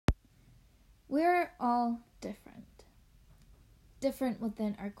We're all different. Different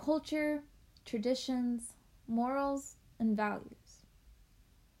within our culture, traditions, morals, and values.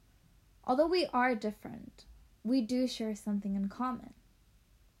 Although we are different, we do share something in common.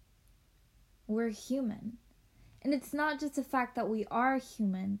 We're human. And it's not just the fact that we are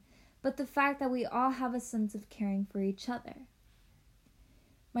human, but the fact that we all have a sense of caring for each other.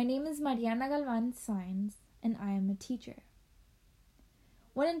 My name is Mariana Galvan Sainz, and I am a teacher.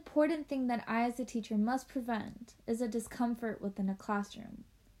 One important thing that I as a teacher must prevent is a discomfort within a classroom.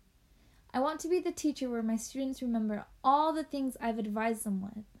 I want to be the teacher where my students remember all the things I've advised them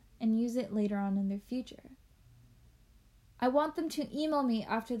with and use it later on in their future. I want them to email me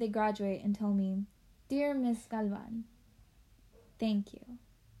after they graduate and tell me, "Dear Miss Galvan, thank you."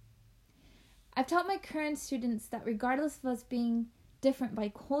 I've taught my current students that regardless of us being different by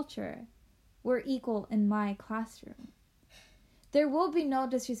culture, we're equal in my classroom. There will be no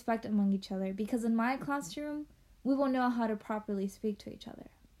disrespect among each other because in my classroom, we will know how to properly speak to each other.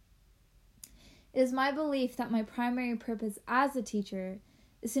 It is my belief that my primary purpose as a teacher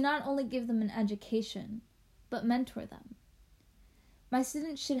is to not only give them an education, but mentor them. My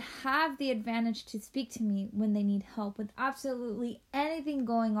students should have the advantage to speak to me when they need help with absolutely anything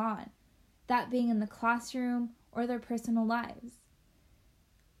going on, that being in the classroom or their personal lives.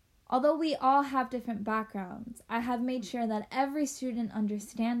 Although we all have different backgrounds, I have made sure that every student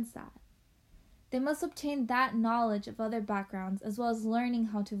understands that. They must obtain that knowledge of other backgrounds as well as learning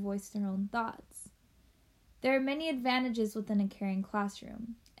how to voice their own thoughts. There are many advantages within a caring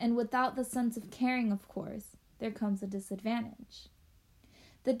classroom, and without the sense of caring, of course, there comes a disadvantage.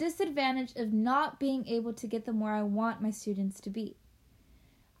 The disadvantage of not being able to get them where I want my students to be.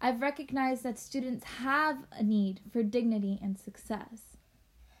 I've recognized that students have a need for dignity and success.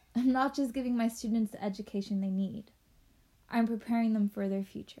 I'm not just giving my students the education they need. I'm preparing them for their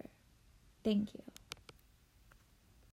future. Thank you.